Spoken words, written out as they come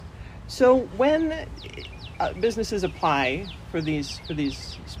So when businesses apply for these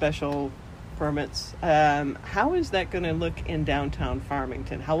special permits, how is that going to look in downtown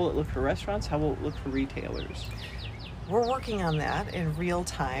Farmington? How will it look for restaurants? How will it look for retailers? We're working on that in real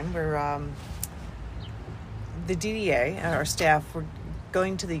time. We're the DDA and our staff. We're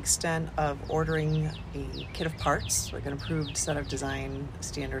going to the extent of ordering a kit of parts, like an approved set of design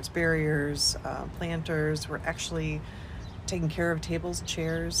standards, barriers, planters. We're actually taking care of tables,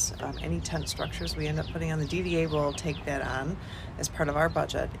 chairs, any tent structures we end up putting on. The DDA will take that on as part of our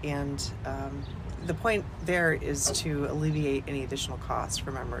budget, and the point there is to alleviate any additional costs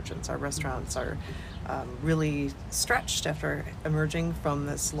from our merchants. Our restaurants are really stretched after emerging from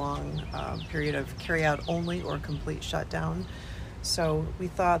this long period of carry-out only or complete shutdown. So we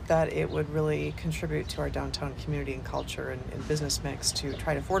thought that it would really contribute to our downtown community and culture and business mix to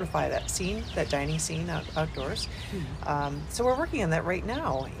try to fortify that scene, that dining scene outdoors. So we're working on that right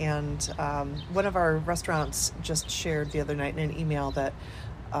now. And one of our restaurants just shared the other night in an email that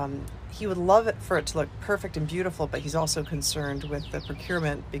he would love it for it to look perfect and beautiful, but he's also concerned with the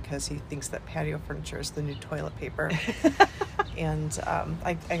procurement because he thinks that patio furniture is the new toilet paper. And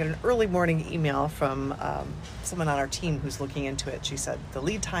I got an early morning email from someone on our team who's looking into it. She said the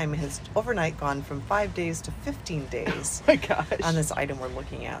lead time has overnight gone from 5 days to 15 days Oh my gosh. on this item we're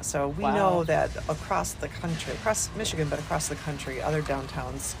looking at. So we Wow. know that across the country, across Michigan, but across the country, other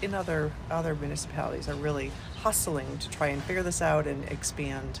downtowns in other municipalities are really hustling to try and figure this out and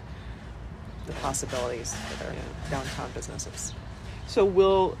expand the possibilities for their downtown businesses. So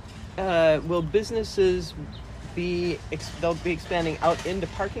will businesses they'll be expanding out into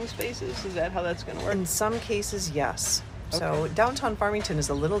parking spaces? Is that how that's going to work? In some cases, yes. So Okay. downtown Farmington is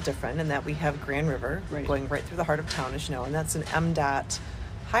a little different in that we have Grand River Right. going right through the heart of town, as you know, and that's an MDOT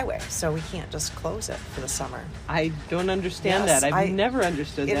highway, so we can't just close it for the summer. I don't understand Yes, that. I've never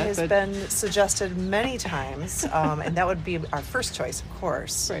understood It that. has but been suggested many times, and that would be our first choice, of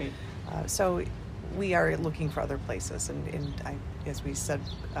course. right. So we are looking for other places, and as we said,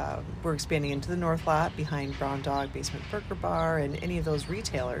 we're expanding into the North Lot behind Brown Dog, Basement Burger Bar, and any of those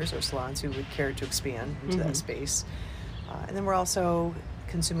retailers or salons who would care to expand into that space. And then we're also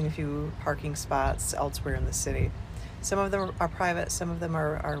consuming a few parking spots elsewhere in the city. Some of them are private, some of them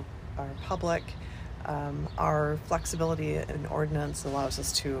are public. Our flexibility in ordinance allows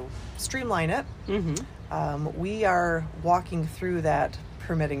us to streamline it. We are walking through that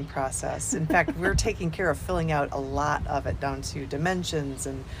permitting process. In fact, we're taking care of filling out a lot of it down to dimensions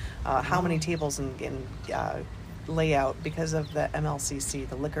and how many tables and layout because of the MLCC,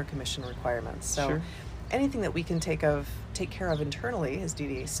 the Liquor Commission requirements. So Sure. anything that we can take care of internally as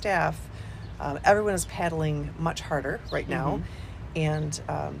DDA staff, everyone is paddling much harder right now. And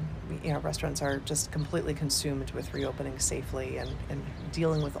restaurants are just completely consumed with reopening safely and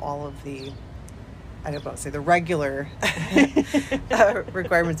dealing with all of the, I don't want to say the regular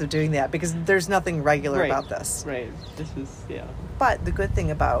requirements of doing that, because there's nothing regular about this. Right. This is, yeah. But the good thing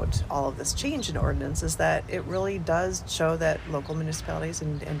about all of this change in ordinance is that it really does show that local municipalities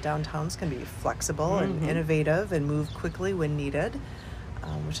and downtowns can be flexible and innovative and move quickly when needed,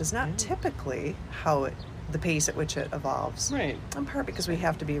 which is not typically the pace at which it evolves. Right. In part because we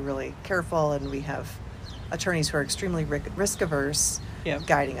have to be really careful, and we have attorneys who are extremely risk averse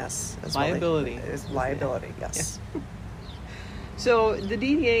guiding us as Liability. well. Is liability, yes. So the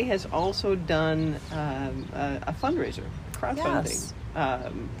DDA has also done a fundraiser, crowdfunding,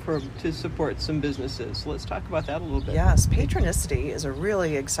 to support some businesses. Let's talk about that a little bit. Yes, Patronicity is a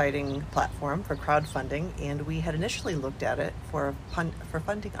really exciting platform for crowdfunding, and we had initially looked at it for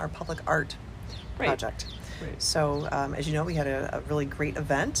funding our public art project. Right. So, as you know, we had a really great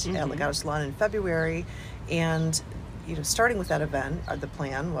event at Legato Salon in February, and starting with that event, the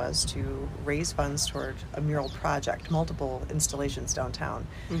plan was to raise funds toward a mural project, multiple installations downtown.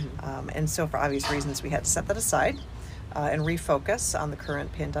 And so for obvious reasons, we had to set that aside and refocus on the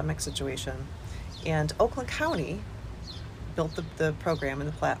current pandemic situation. And Oakland County built the program and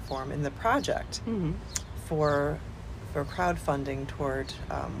the platform and the project for crowdfunding toward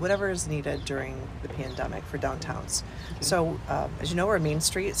whatever is needed during the pandemic for downtowns. So, as you know, we're a Main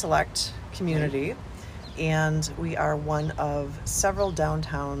Street Select community, and we are one of several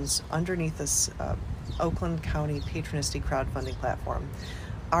downtowns underneath this Oakland County Patronicity crowdfunding platform.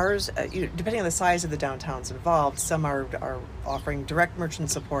 Ours, depending on the size of the downtowns involved, some are offering direct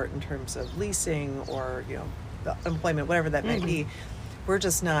merchant support in terms of leasing or employment, whatever that might be. We're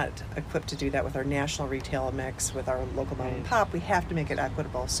just not equipped to do that with our national retail mix, with our local mom and pop. We have to make it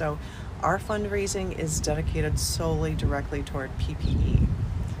equitable. So our fundraising is dedicated solely directly toward PPE.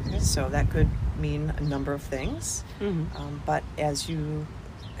 So that could mean a number of things. But as you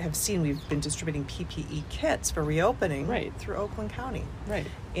have seen, we've been distributing PPE kits for reopening Right. through Oakland County. Right.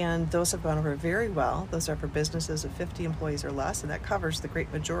 And those have gone over very well. Those are for businesses of 50 employees or less, and that covers the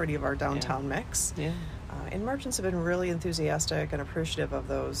great majority of our downtown mix. Yeah. And merchants have been really enthusiastic and appreciative of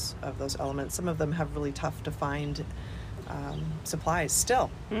those elements. Some of them have really tough to find supplies still.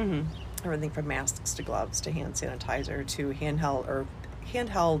 Mm-hmm. Everything from masks to gloves to hand sanitizer to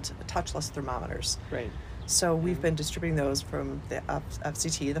handheld touchless thermometers. Right. So we've been distributing those from the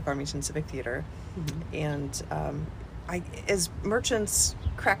FCT, the Farmington Civic Theater, Mm-hmm. and as merchants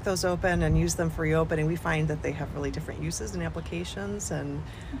crack those open and use them for reopening, we find that they have really different uses and applications, and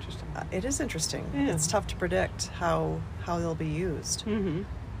Interesting. it is interesting. Yeah. It's tough to predict how they'll be used. Mm-hmm.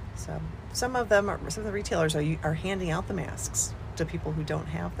 So some of the retailers are handing out the masks to people who don't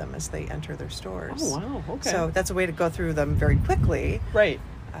have them as they enter their stores. Oh, wow. Okay. So that's a way to go through them very quickly. Right.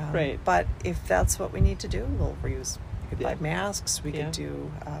 Right. But if that's what we need to do, we'll reuse. We could Yeah. buy masks. We Yeah. could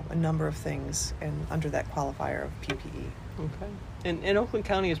do a number of things under that qualifier of PPE. Okay. And Oakland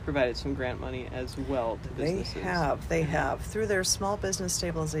County has provided some grant money as well to businesses. They have. Through their Small Business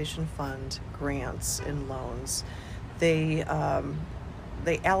Stabilization Fund grants and loans, they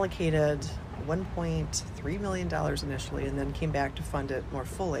allocated $1.3 million initially and then came back to fund it more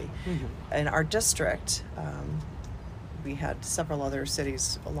fully. Mm-hmm. In our district, we had several other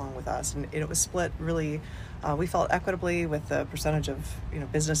cities along with us, and it was split really, we felt equitably with the percentage of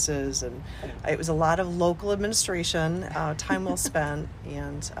businesses, and it was a lot of local administration, time well spent,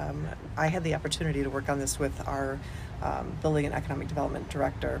 and I had the opportunity to work on this with our Building and Economic Development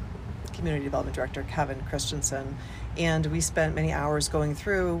Director, Community Development Director, Kevin Christensen, and we spent many hours going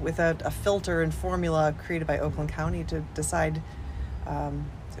through with a filter and formula created by Oakland County to decide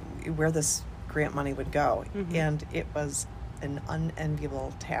where this grant money would go. Mm-hmm. And it was an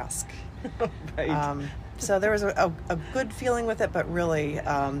unenviable task. Right. So there was a good feeling with it, but really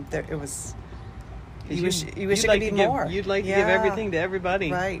it was, you wish it could be more. You'd like to give everything to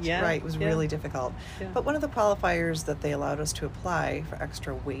everybody. Right, Yeah. right. It was Yeah. really difficult. Yeah. But one of the qualifiers that they allowed us to apply for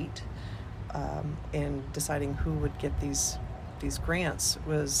extra weight in deciding who would get these grants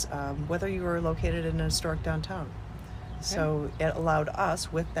was whether you were located in a historic downtown. So it allowed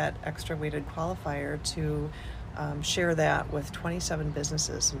us, with that extra weighted qualifier, to share that with 27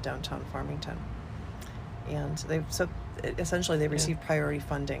 businesses in downtown Farmington. And essentially they received priority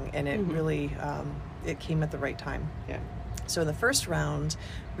funding, and it Mm-hmm. really it came at the right time. Yeah. So in the first round,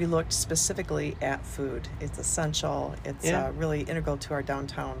 we looked specifically at food. It's essential. It's really integral to our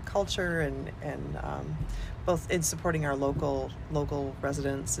downtown culture, and both in supporting our local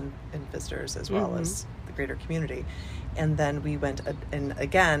residents and visitors, as well Mm-hmm. as the greater community. And then we went and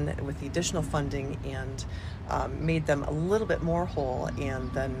again with the additional funding and made them a little bit more whole,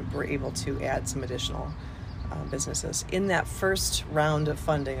 and then were able to add some additional businesses. In that first round of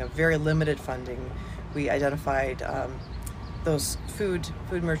funding, of very limited funding, we identified those food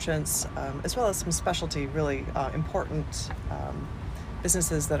merchants, as well as some specialty, really important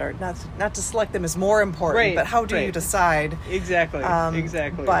businesses that are not to select them as more important, Right, but how do you right. decide? Exactly.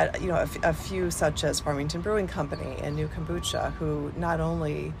 Exactly. But a few such as Farmington Brewing Company and New Kombucha, who not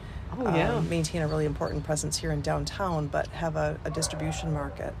only maintain a really important presence here in downtown, but have a distribution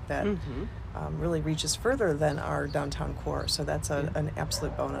market that really reaches further than our downtown core. So that's an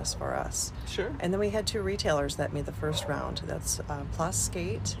absolute bonus for us. Sure. And then we had two retailers that made the first round. That's Plus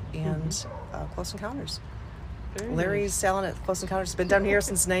Skate and Close Encounters. Very Larry's selling at Close Encounters. Has been down here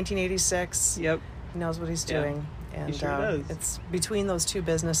since 1986. Yep. He knows what he's doing. And He sure does. it's between those two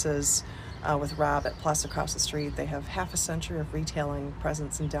businesses, with Rob at Plus across the street, they have half a century of retailing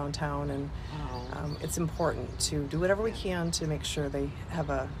presence in downtown, and Wow. it's important to do whatever we can to make sure they have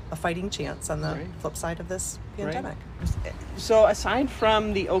a fighting chance on the Right. flip side of this pandemic. So aside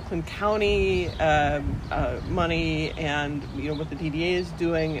from the Oakland County money and what the DDA is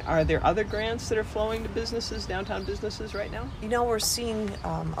doing, are there other grants that are flowing to businesses, downtown businesses right now? We're seeing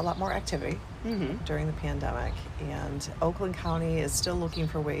a lot more activity Mm-hmm. during the pandemic, and Oakland County is still looking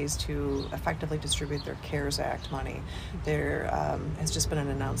for ways to effectively distribute their CARES Act money. There has just been an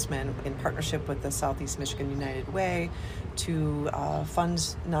announcement in partnership with the Southeast Michigan United Way to fund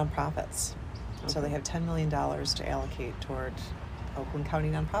nonprofits. So they have $10 million to allocate toward Oakland County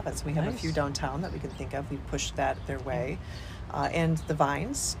nonprofits. We have a Nice. few downtown that we can think of. We've pushed that their way. And the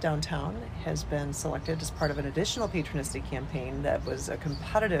Vines downtown has been selected as part of an additional patronicity campaign that was a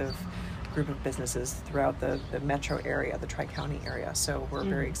competitive group of businesses throughout the metro area, the Tri-County area. So we're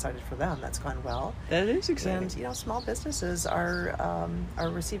very excited for them. That's gone well. That is exciting. And small businesses are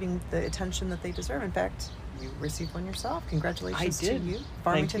receiving the attention that they deserve. In fact, you received one yourself. Congratulations I did. to you. Thank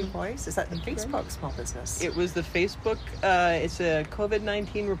Farmington you. Voice. Is that the Thank you very Facebook small business? It was the Facebook, it's a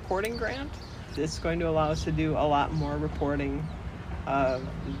COVID-19 reporting grant. It's going to allow us to do a lot more reporting of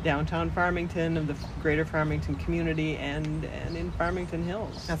downtown Farmington, of the greater Farmington community, and in Farmington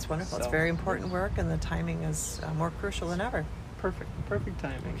Hills. That's wonderful. So, It's very important work, and the timing is more crucial than ever. Perfect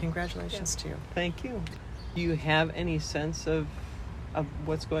timing. Congratulations to you. Thank you. Do you have any sense of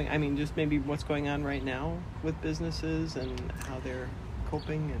what's going, I mean, just maybe what's going on right now with businesses and how they're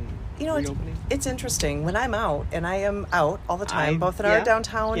coping and reopening? It's interesting. When I'm out, and I am out all the time, both in our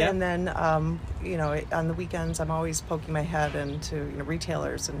downtown and then, on the weekends, I'm always poking my head into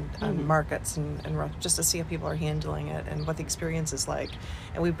retailers and markets and just to see how people are handling it and what the experience is like.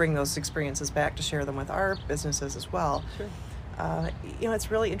 And we bring those experiences back to share them with our businesses as well. Sure. It's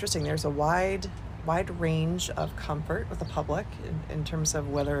really interesting. There's a wide range of comfort with the public in terms of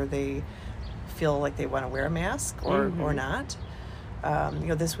whether they feel like they want to wear a mask or not.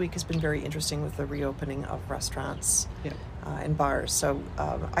 This week has been very interesting with the reopening of restaurants and bars. So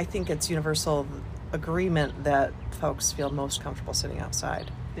I think it's universal agreement that folks feel most comfortable sitting outside.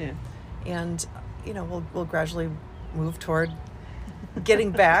 Yeah. And, we'll gradually move toward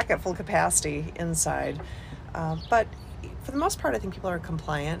getting back at full capacity inside. But for the most part, I think people are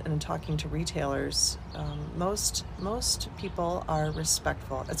compliant, and in talking to retailers, most people are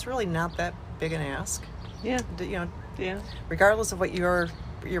respectful. It's really not that big an ask. Yeah. Regardless of what your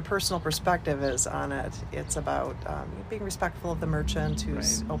personal perspective is on it, it's about being respectful of the merchant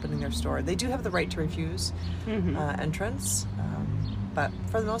who's opening their store. They do have the right to refuse entrance, but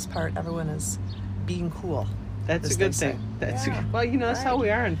for the most part, everyone is being cool. That's a good thing. That's how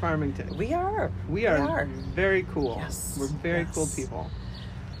we are in Farmington. We are very cool. Yes. We're very cool people.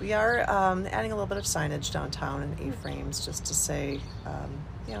 We are adding a little bit of signage downtown in A-frames just to say,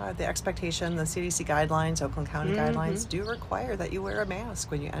 the expectation, the CDC guidelines, Oakland County guidelines do require that you wear a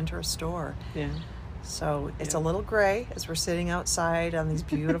mask when you enter a store. Yeah. So it's a little gray as we're sitting outside on these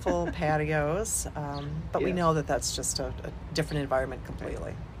beautiful patios, but we know that that's just a different environment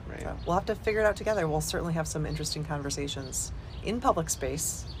completely. Right. So we'll have to figure it out together. We'll certainly have some interesting conversations in public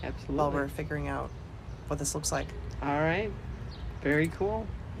space while we're figuring out what this looks like. All right. Very cool.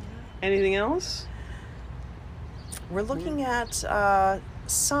 Anything else? We're looking at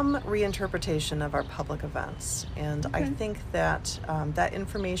some reinterpretation of our public events, and I think that that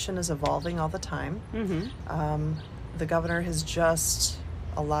information is evolving all the time. The governor has just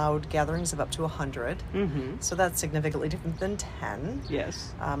allowed gatherings of up to 100, so that's significantly different than 10.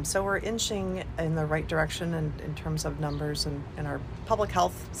 Yes. So we're inching in the right direction in terms of numbers and our public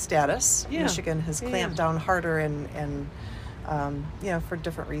health status. Michigan has clamped down harder and for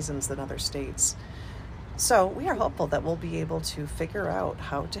different reasons than other states. So we are hopeful that we'll be able to figure out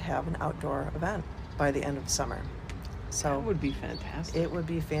how to have an outdoor event by the end of the summer. So that would be fantastic. It would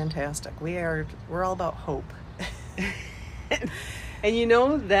be fantastic. We're all about hope.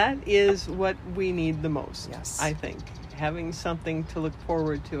 And that is what we need the most. Yes. I think. Having something to look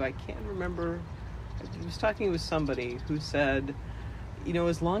forward to. I can't remember. I was talking with somebody who said,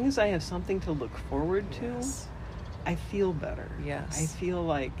 as long as I have something to look forward to, I feel better. Yes. I feel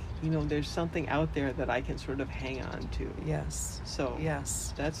like, there's something out there that I can sort of hang on to. Yes. So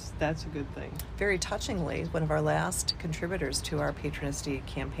yes, that's a good thing. Very touchingly, one of our last contributors to our Patronisty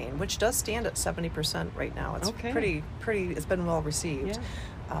campaign, which does stand at 70% right now. It's pretty. It's been well received.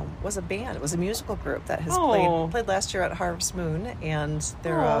 Yeah. Was a band. It was a musical group that has played last year at Harvest Moon, and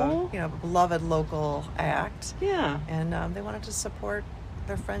they're a beloved local act. Yeah. And they wanted to support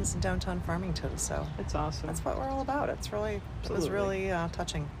their friends in downtown Farmington. So that's awesome. That's what we're all about. It was really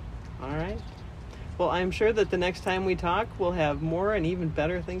touching. All right. Well, I'm sure that the next time we talk, we'll have more and even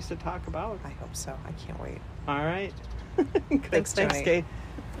better things to talk about. I hope so. I can't wait. All right. Thanks, Kate.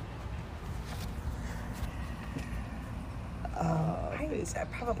 I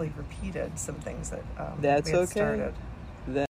probably repeated some things that That's we had okay. started.